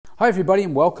Hi everybody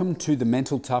and welcome to the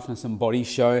Mental Toughness and Body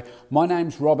Show. My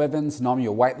name's Rob Evans and I'm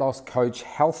your weight loss coach,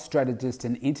 health strategist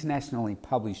and internationally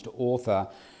published author,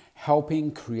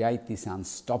 helping create this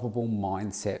unstoppable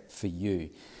mindset for you.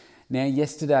 Now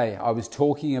yesterday I was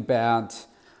talking about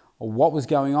what was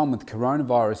going on with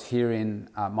coronavirus here in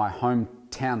my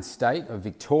hometown state of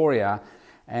Victoria,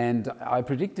 and I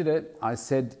predicted it. I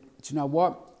said, do you know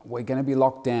what? We're going to be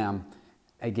locked down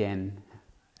again.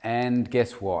 And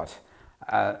guess what?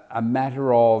 A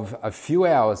matter of a few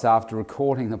hours after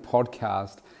recording the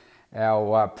podcast,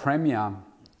 our Premier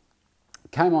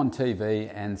came on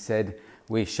TV and said,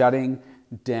 we're shutting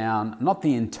down, not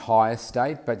the entire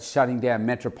state, but shutting down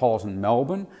metropolitan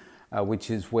Melbourne,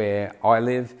 which is where I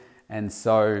live. And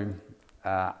so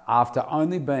after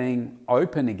only being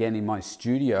open again in my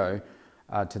studio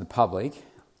to the public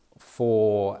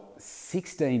for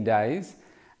 16 days,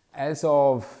 as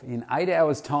of in 8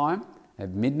 hours time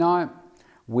at midnight,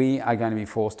 we are going to be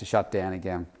forced to shut down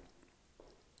again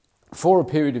for a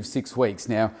period of 6 weeks.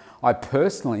 Now, I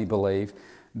personally believe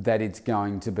that it's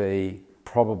going to be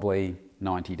probably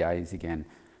 90 days again.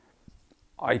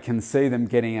 I can see them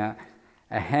getting a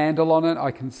handle on it.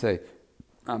 I can see,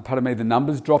 the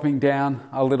numbers dropping down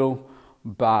a little,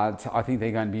 but I think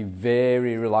they're going to be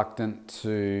very reluctant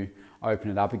to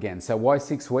open it up again. So why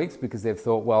 6 weeks? Because they've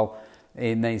thought, well,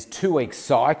 in these 2 week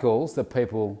cycles that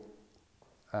people...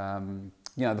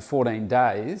 the 14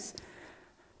 days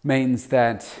means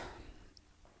that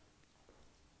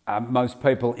most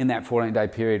people in that 14-day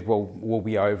period will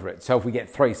be over it. So if we get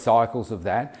 3 cycles of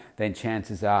that, then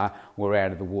chances are we're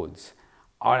out of the woods.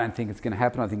 I don't think it's going to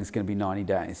happen. I think it's going to be 90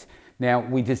 days. Now,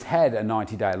 we just had a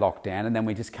 90-day lockdown and then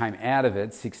we just came out of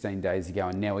it 16 days ago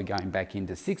and now we're going back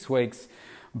into 6 weeks.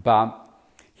 But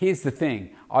here's the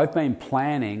thing. I've been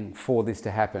planning for this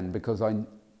to happen because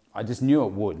I just knew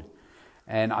it would.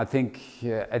 And I think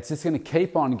it's just going to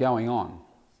keep on going on.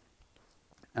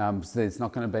 So there's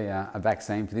not going to be a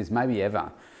vaccine for this, maybe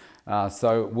ever.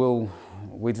 So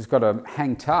we just got to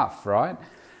hang tough, right?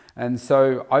 And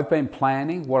so I've been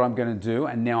planning what I'm going to do,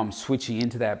 and now I'm switching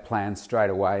into that plan straight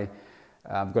away.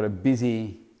 I've got a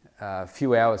busy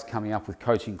few hours coming up with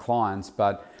coaching clients,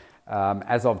 but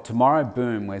as of tomorrow,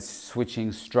 boom, we're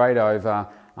switching straight over.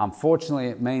 Unfortunately,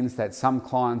 it means that some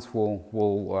clients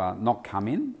will not come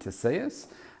in to see us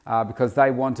because they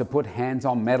want to put hands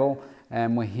on metal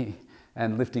and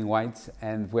lifting weights,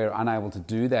 and we're unable to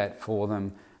do that for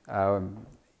them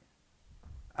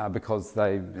because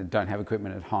they don't have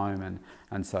equipment at home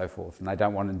and so forth, and they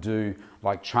don't want to do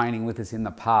like training with us in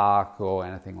the park or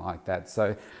anything like that.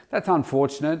 So that's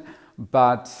unfortunate,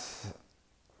 but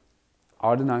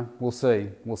I don't know. We'll see.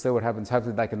 We'll see what happens.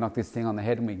 Hopefully they can knock this thing on the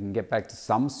head and we can get back to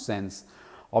some sense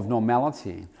of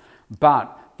normality.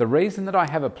 But the reason that I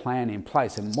have a plan in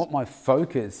place and what my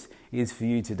focus is for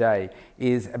you today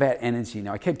is about energy.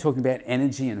 Now, I keep talking about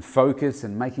energy and focus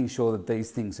and making sure that these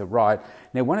things are right.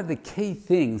 Now, one of the key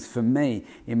things for me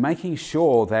in making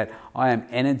sure that I am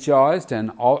energized and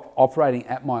operating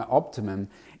at my optimum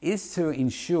is to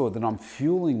ensure that I'm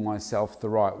fueling myself the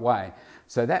right way.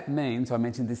 So that means, I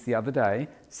mentioned this the other day,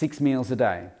 6 meals a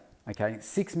day. Okay,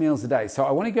 6 meals a day. So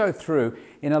I want to go through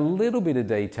in a little bit of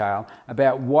detail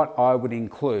about what I would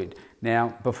include.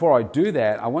 Now, before I do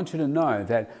that, I want you to know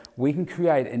that we can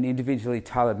create an individually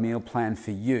tailored meal plan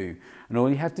for you. And all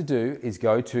you have to do is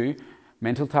go to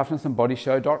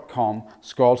mentaltoughnessandbodyshow.com,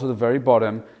 scroll to the very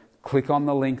bottom, click on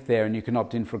the link there and you can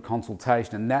opt in for a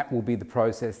consultation, and that will be the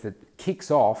process that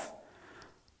kicks off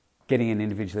getting an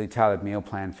individually tailored meal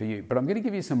plan for you. But I'm going to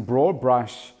give you some broad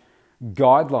brush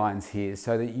guidelines here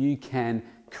so that you can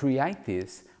create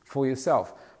this for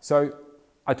yourself. So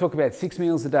I talk about 6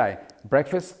 meals a day: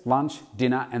 breakfast, lunch,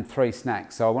 dinner, and 3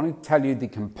 snacks. So I want to tell you the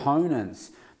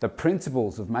components, the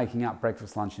principles of making up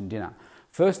breakfast, lunch, and dinner.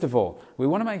 First of all, we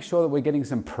want to make sure that we're getting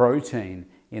some protein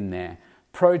in there.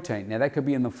 Protein, now that could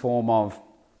be in the form of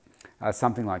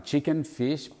something like chicken,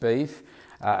 fish, beef,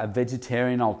 a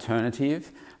vegetarian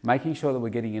alternative, making sure that we're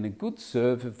getting in a good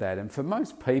serve of that. And for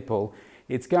most people,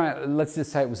 it's going, let's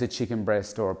just say it was a chicken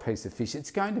breast or a piece of fish,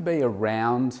 it's going to be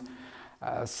around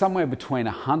somewhere between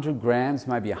 100 grams,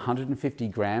 maybe 150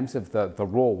 grams of the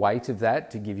raw weight of that,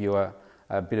 to give you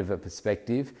a bit of a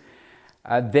perspective.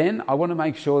 Then I want to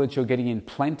make sure that you're getting in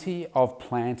plenty of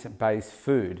plant-based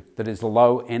food that is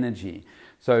low energy.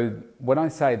 So when I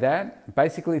say that,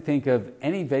 basically think of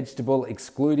any vegetable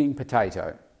excluding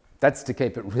potato. That's to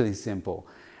keep it really simple.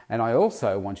 And I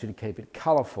also want you to keep it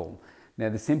colourful. Now,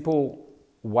 the simple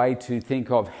way to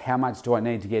think of how much do I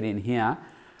need to get in here,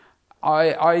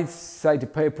 I say to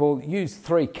people, use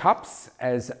 3 cups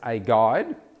as a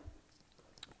guide,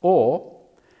 or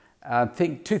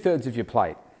think 2/3 of your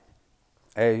plate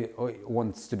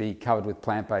wants to be covered with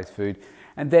plant-based food.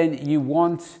 And then you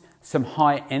want some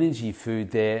high energy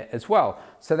food there as well.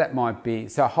 So that might be,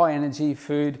 high energy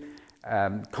food,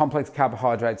 complex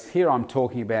carbohydrates. Here I'm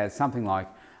talking about something like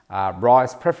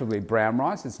rice, preferably brown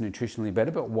rice. It's nutritionally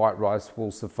better, but white rice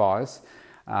will suffice.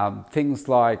 Things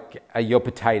like your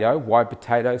potato, white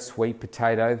potato, sweet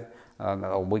potato,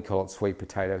 we call it sweet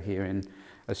potato here in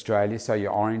Australia, so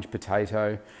your orange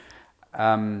potato.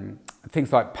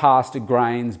 Things like pasta,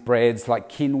 grains, breads like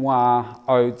quinoa,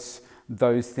 oats,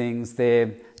 those things,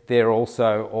 they're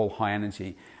also all high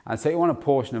energy. And so you want a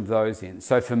portion of those in.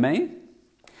 So for me,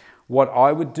 what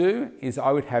I would do is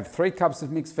I would have 3 cups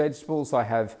of mixed vegetables. I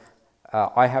have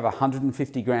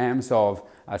 150 grams of,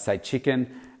 say, chicken,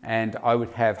 and I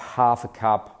would have half a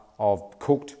cup of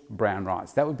cooked brown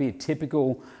rice. That would be a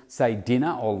typical, say,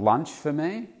 dinner or lunch for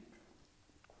me.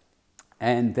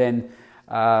 And then,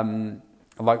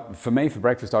 like for me, for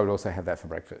breakfast, I would also have that for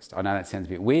breakfast. I know that sounds a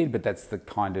bit weird, but that's the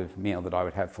kind of meal that I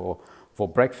would have for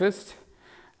breakfast.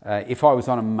 If I was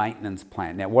on a maintenance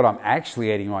plan. Now, what I'm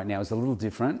actually eating right now is a little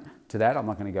different to that. I'm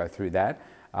not going to go through that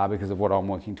because of what I'm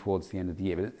working towards the end of the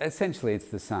year. But essentially, it's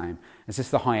the same. It's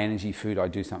just the high energy food I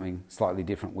do something slightly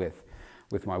different with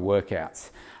my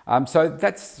workouts. So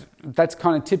that's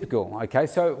kind of typical. Okay,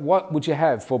 so what would you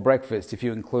have for breakfast if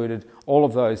you included all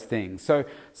of those things? So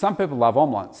some people love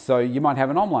omelettes, so you might have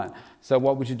an omelette. So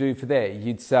what would you do for there?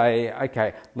 You'd say,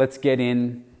 okay, let's get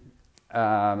in.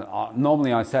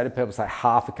 Normally I say to people, say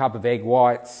half a cup of egg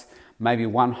whites, maybe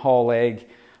 1 whole egg,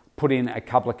 put in a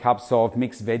couple of cups of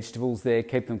mixed vegetables there,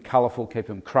 keep them colourful, keep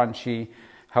them crunchy,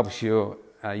 helps your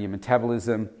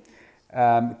metabolism.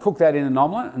 Cook that in an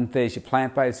omelette, and there's your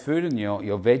plant-based food and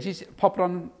your veggies. Pop it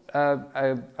on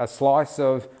a slice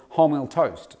of wholemeal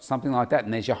toast, something like that,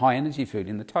 and there's your high energy food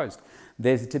in the toast.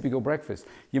 There's a typical breakfast.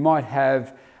 You might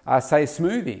have, say, a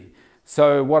smoothie.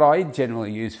 So what I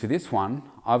generally use for this one,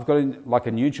 I've got like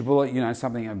a NutriBullet,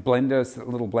 something, a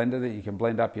little blender that you can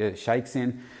blend up your shakes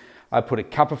in. I put a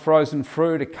cup of frozen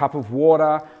fruit, a cup of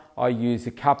water. I use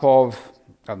a couple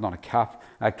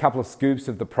of scoops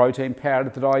of the protein powder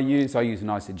that I use. I use an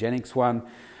Isagenix one.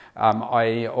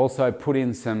 I also put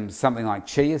in something like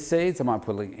chia seeds. I might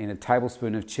put in a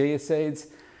tablespoon of chia seeds.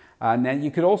 Now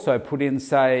you could also put in,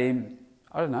 say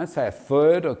a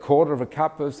third or quarter of a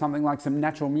cup of something like some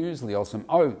natural muesli or some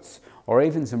oats or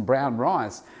even some brown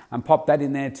rice, and pop that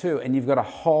in there too. And you've got a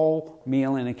whole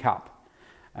meal in a cup.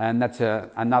 And that's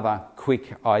another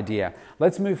quick idea.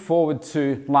 Let's move forward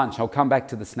to lunch. I'll come back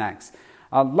to the snacks.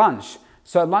 Lunch.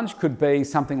 So lunch could be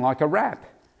something like a wrap.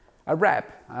 So,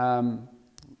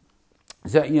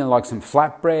 like some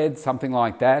flatbread, something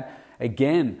like that.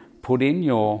 Again, put in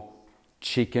your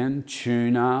chicken,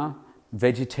 tuna,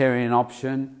 vegetarian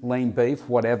option, lean beef,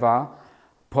 whatever.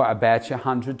 Put about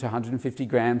 100 to 150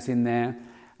 grams in there.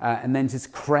 And then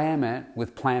just cram it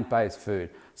with plant-based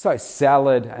food. So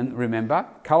salad, and remember,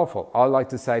 colourful. I like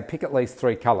to say pick at least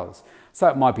 3 colours. So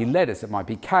it might be lettuce, it might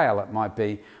be kale, it might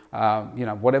be,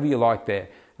 whatever you like there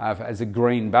as a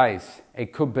green base.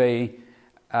 It could be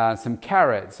some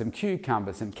carrots, some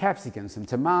cucumber, some capsicum, some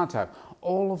tomato.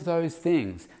 All of those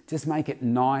things, just make it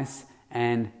nice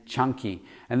and chunky.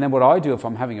 And then what I do if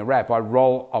I'm having a wrap, I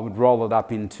would roll it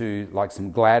up into like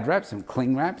some Glad wrap, some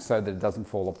cling wrap, so that it doesn't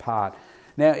fall apart.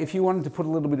 Now, if you wanted to put a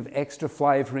little bit of extra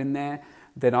flavour in there,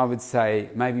 then I would say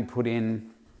maybe put in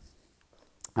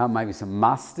maybe some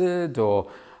mustard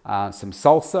or some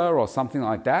salsa or something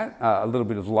like that, a little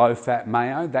bit of low-fat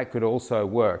mayo, that could also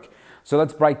work. So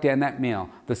let's break down that meal.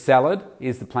 The salad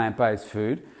is the plant-based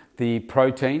food. The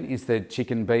protein is the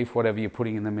chicken, beef, whatever you're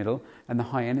putting in the middle. And the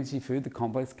high-energy food, the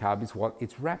complex carb, is what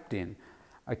it's wrapped in.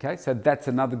 Okay, so that's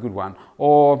another good one.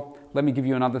 Or let me give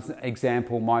you another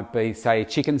example, might be, say,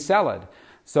 chicken salad.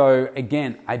 So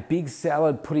again, a big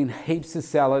salad, put in heaps of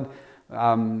salad,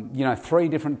 3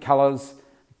 different colours,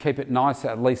 keep it nice,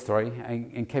 at least 3,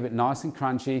 and keep it nice and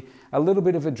crunchy. A little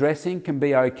bit of a dressing can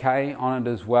be okay on it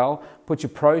as well. Put your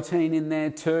protein in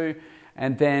there too,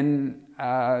 and then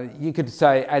you could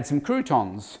say add some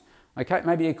croutons. Okay,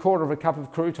 maybe a quarter of a cup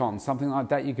of croutons, something like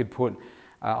that you could put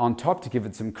on top to give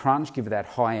it some crunch, give it that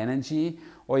high energy.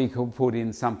 Or you could put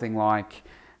in something like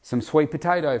some sweet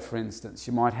potato, for instance.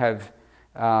 You might have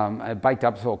baked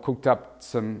up or cooked up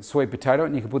some sweet potato,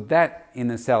 and you can put that in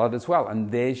the salad as well, and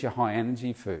there's your high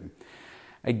energy food.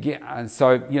 Again,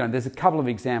 so there's a couple of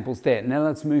examples there. Now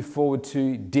let's move forward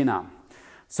to dinner.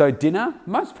 So dinner,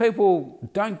 most people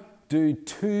don't do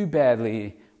too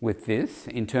badly with this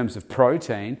in terms of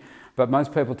protein, but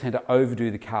most people tend to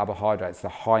overdo the carbohydrates, the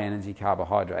high energy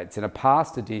carbohydrates, and a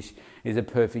pasta dish is a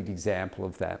perfect example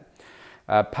of that.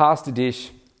 Pasta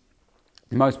dish,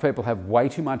 most people have way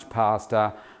too much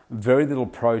pasta, very little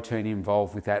protein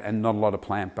involved with that, and not a lot of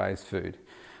plant-based food.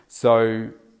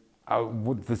 So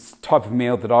the type of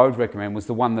meal that I would recommend was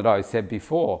the one that I said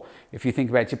before. If you think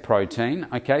about your protein,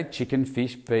 okay, chicken,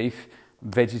 fish, beef,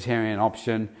 vegetarian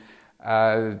option,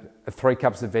 3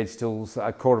 cups of vegetables,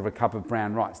 1/4 of a cup of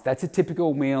brown rice. That's a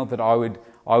typical meal that I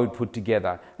would put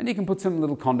together. And you can put some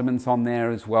little condiments on there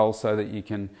as well, so that you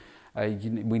can,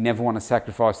 we never want to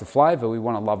sacrifice the flavour, we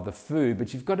want to love the food,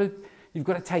 but you've got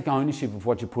to take ownership of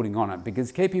what you're putting on it,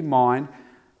 because keep in mind,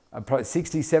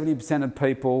 60-70% of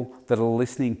people that are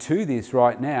listening to this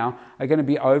right now are going to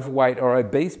be overweight or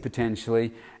obese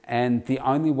potentially, and the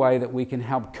only way that we can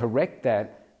help correct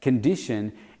that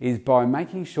condition is by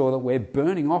making sure that we're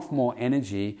burning off more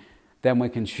energy than we're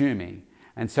consuming.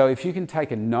 And so if you can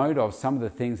take a note of some of the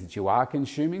things that you are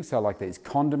consuming, so like these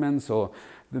condiments or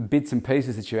the bits and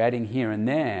pieces that you're adding here and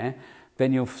there,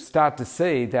 then you'll start to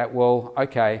see that, well,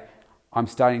 okay, I'm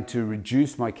starting to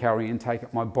reduce my calorie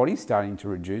intake, my body's starting to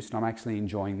reduce, and I'm actually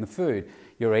enjoying the food.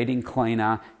 You're eating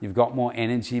cleaner, you've got more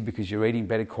energy because you're eating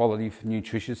better quality,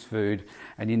 nutritious food,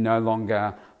 and you're no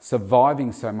longer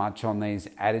surviving so much on these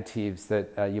additives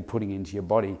that you're putting into your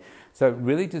body. So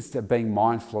really just being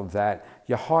mindful of that.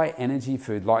 Your high energy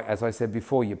food, like as I said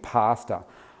before, your pasta.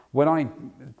 When I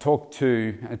talk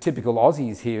to typical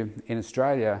Aussies here in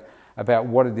Australia about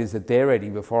what it is that they're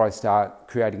eating before I start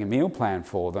creating a meal plan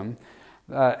for them,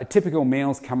 typical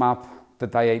meals come up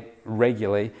that they eat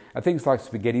regularly are things like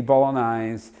spaghetti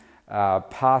bolognese,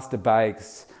 pasta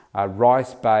bakes,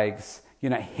 rice bakes,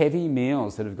 heavy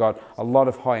meals that have got a lot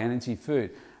of high energy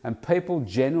food. And people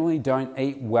generally don't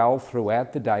eat well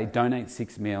throughout the day, don't eat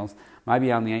 6 meals,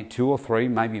 maybe only eat 2 or 3,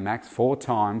 maybe max 4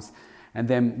 times. And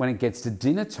then when it gets to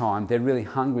dinner time, they're really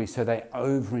hungry, so they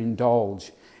overindulge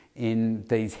in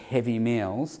these heavy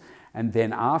meals. And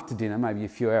then after dinner, maybe a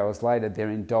few hours later,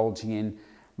 they're indulging in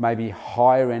maybe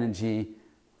higher energy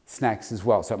snacks as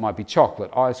well. So it might be chocolate,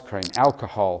 ice cream,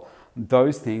 alcohol,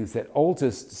 those things that all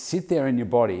just sit there in your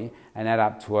body and add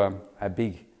up to a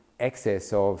big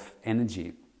excess of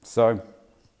energy. So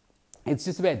it's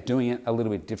just about doing it a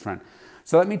little bit different.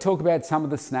 So let me talk about some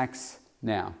of the snacks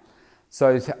now.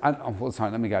 Sorry,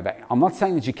 let me go back. I'm not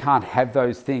saying that you can't have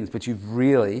those things, but you've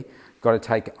really got to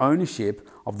take ownership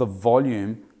of the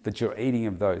volume that you're eating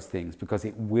of those things, because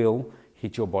it will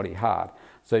hit your body hard.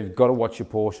 So you've got to watch your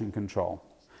portion control.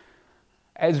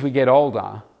 As we get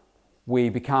older, we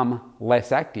become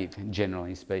less active,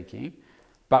 generally speaking,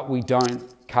 but we don't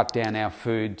cut down our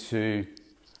food to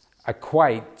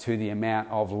equate to the amount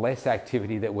of less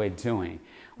activity that we're doing.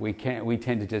 We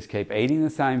tend to just keep eating the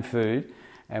same food,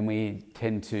 and we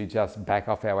tend to just back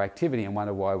off our activity and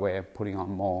wonder why we're putting on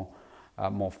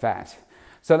more fat.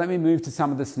 So let me move to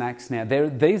some of the snacks now.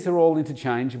 These are all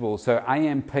interchangeable. So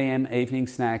AM, PM, evening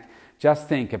snack. Just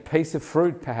think, a piece of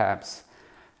fruit perhaps.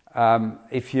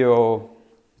 If you're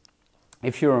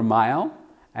a male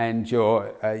and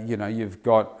you've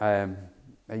got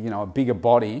a bigger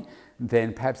body,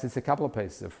 then perhaps it's a couple of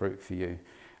pieces of fruit for you.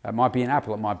 It might be an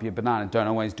apple, it might be a banana. Don't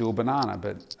always do a banana,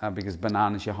 but because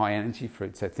banana is your high energy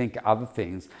fruit. So think other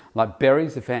things. Like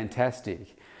berries are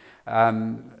fantastic.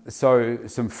 So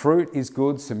some fruit is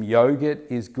good, some yogurt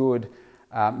is good,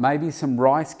 maybe some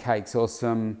rice cakes or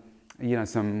some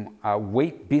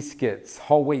wheat biscuits,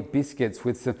 whole wheat biscuits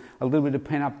with a little bit of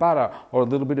peanut butter or a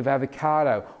little bit of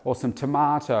avocado or some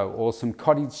tomato or some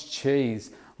cottage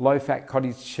cheese, low-fat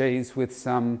cottage cheese with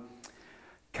some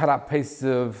cut up pieces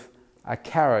of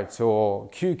carrot or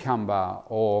cucumber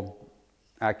or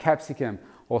capsicum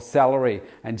or celery,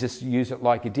 and just use it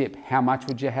like a dip. How much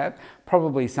would you have?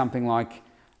 Probably something like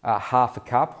half a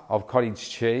cup of cottage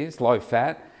cheese, low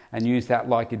fat, and use that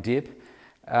like a dip.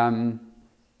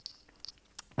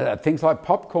 Things like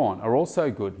popcorn are also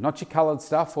good. Not your coloured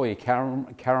stuff or your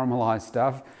caramelized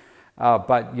stuff,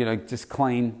 but just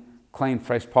clean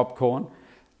fresh popcorn.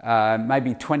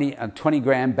 Maybe a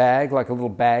 20-gram bag, like a little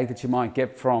bag that you might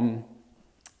get from,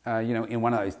 in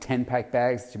one of those 10-pack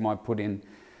bags that you might put in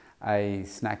a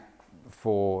snack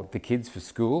for the kids for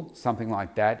school. Something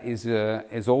like that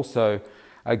is also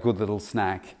a good little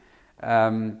snack.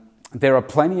 There are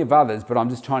plenty of others, but I'm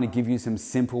just trying to give you some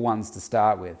simple ones to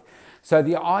start with. So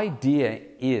the idea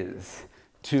is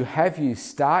to have you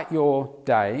start your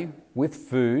day with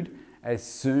food as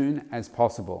soon as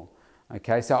possible.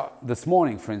 Okay, so this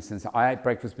morning, for instance, I ate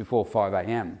breakfast before 5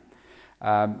 a.m.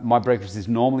 My breakfast is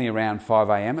normally around 5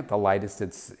 a.m. At the latest,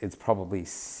 it's probably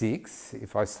 6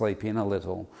 if I sleep in a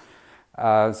little.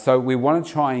 So we want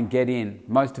to try and get in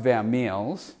most of our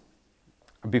meals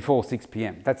before 6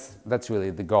 p.m. That's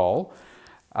really the goal.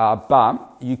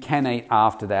 but you can eat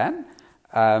after that.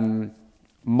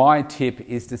 My tip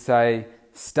is to say,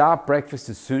 start breakfast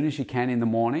as soon as you can in the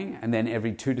morning, and then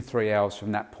every 2 to 3 hours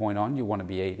from that point on, you want to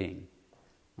be eating,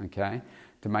 okay?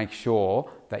 To make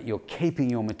sure that you're keeping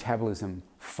your metabolism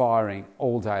firing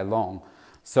all day long.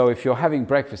 So if you're having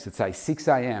breakfast at, say, 6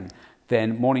 a.m.,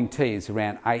 then morning tea is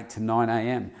around 8 to 9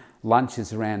 a.m., lunch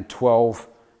is around 12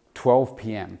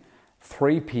 p.m.,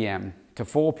 3 p.m. to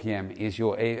 4 p.m. is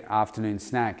your afternoon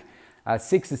snack.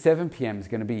 6 to 7 p.m. is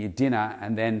going to be your dinner,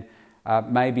 and then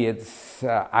maybe it's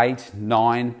 8,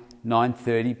 9,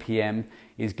 9:30 p.m.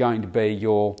 is going to be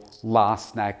your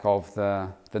last snack of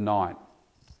the night.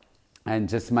 And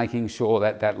just making sure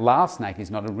that that last snack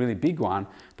is not a really big one,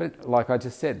 but like I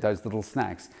just said, those little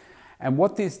snacks. And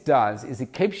what this does is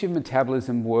it keeps your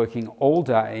metabolism working all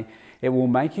day. It will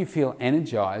make you feel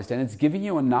energized, and it's giving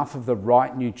you enough of the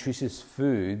right nutritious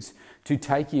foods to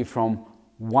take you from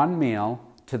one meal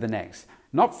to the next.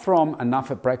 Not from enough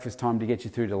at breakfast time to get you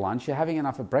through to lunch. You're having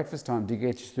enough at breakfast time to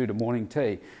get you through to morning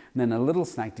tea, and then a little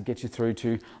snack to get you through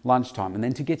to lunchtime, and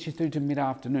then to get you through to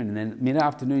mid-afternoon, and then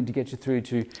mid-afternoon to get you through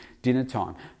to dinner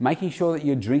time. Making sure that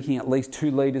you're drinking at least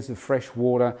 2 litres of fresh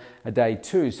water a day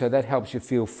too, so that helps you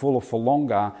feel fuller for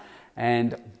longer.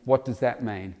 And what does that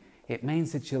mean? It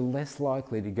means that you're less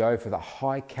likely to go for the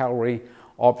high-calorie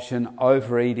option,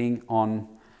 overeating on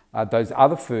those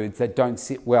other foods that don't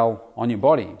sit well on your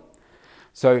body.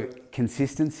 So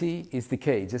consistency is the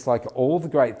key, just like all the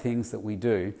great things that we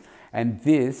do. And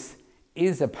this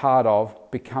is a part of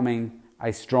becoming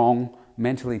a strong,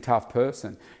 mentally tough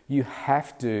person. You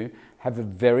have to have a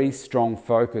very strong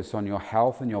focus on your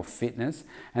health and your fitness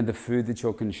and the food that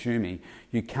you're consuming.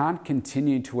 You can't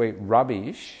continue to eat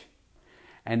rubbish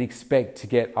and expect to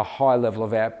get a high level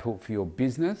of output for your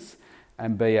business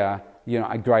and be a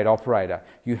great operator.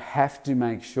 You have to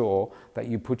make sure that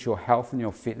you put your health and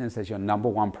your fitness as your number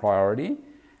one priority,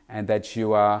 and that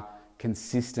you are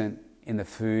consistent in the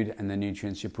food and the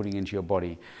nutrients you're putting into your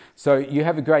body. So you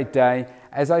have a great day.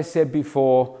 As I said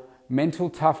before,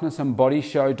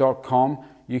 mentaltoughnessandbodyshow.com,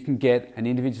 you can get an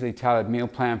individually tailored meal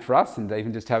plan for us, and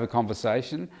even just have a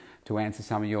conversation to answer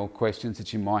some of your questions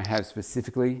that you might have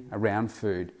specifically around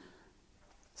food.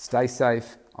 Stay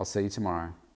safe. I'll see you tomorrow.